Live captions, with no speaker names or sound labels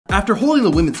After holding the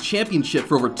Women's Championship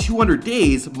for over 200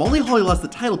 days, Molly Holly lost the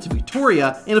title to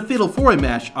Victoria in a Fatal 4-Way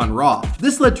match on Raw.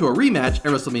 This led to a rematch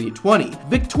at WrestleMania 20.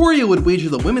 Victoria would wager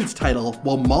the women's title,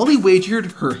 while Molly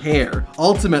wagered her hair.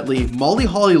 Ultimately, Molly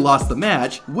Holly lost the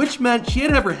match, which meant she had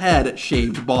to have her head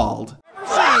shaved bald.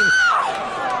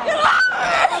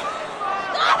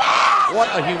 What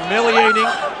a humiliating,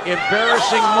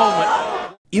 embarrassing moment.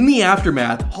 In the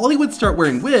aftermath, Holly would start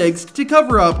wearing wigs to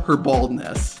cover up her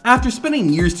baldness. After spending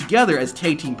years together as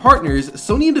tag team partners,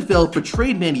 Sonya Deville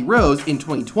betrayed Mandy Rose in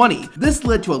 2020. This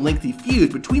led to a lengthy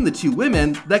feud between the two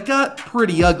women that got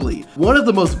pretty ugly. One of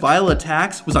the most violent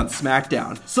attacks was on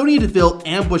SmackDown. Sonya Deville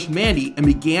ambushed Mandy and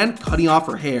began cutting off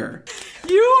her hair.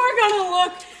 You are gonna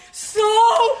look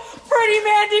so pretty,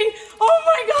 Mandy! Oh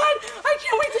my god! I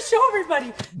can't wait to show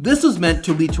everybody! This was meant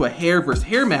to lead to a hair versus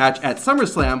hair match at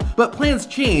SummerSlam, but plans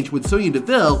changed when Sonya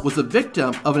Deville was a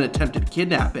victim of an attempted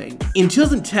kidnapping. In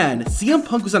 2010, CM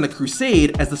Punk was on a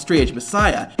crusade as the straight edge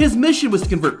messiah. His mission was to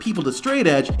convert people to straight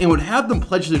edge and would have them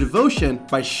pledge their devotion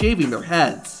by shaving their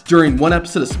heads. During one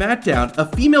episode of SmackDown, a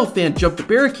female fan jumped the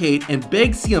barricade and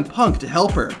begged CM Punk to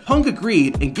help her. Punk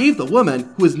agreed and gave the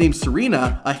woman, who was named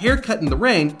Serena, a haircut in the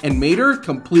ring and made her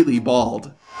completely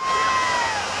bald.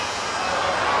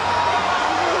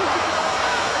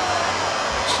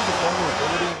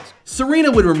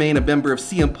 Serena would remain a member of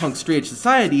CM Punk's Straight Edge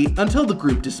Society until the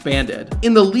group disbanded.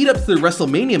 In the lead up to the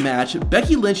WrestleMania match,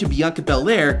 Becky Lynch and Bianca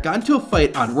Belair got into a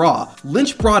fight on Raw.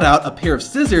 Lynch brought out a pair of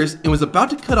scissors and was about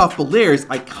to cut off Belair's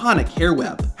iconic hair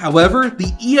whip. However,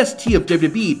 the EST of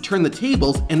WWE turned the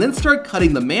tables and then started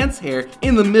cutting the man's hair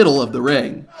in the middle of the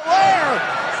ring.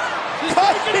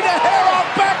 Cutting the hair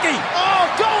off Becky!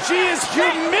 Oh, go! She is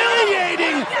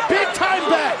humiliating big-time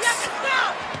Bex!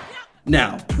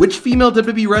 Now, which female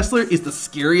WWE wrestler is the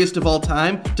scariest of all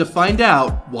time? To find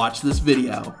out, watch this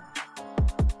video.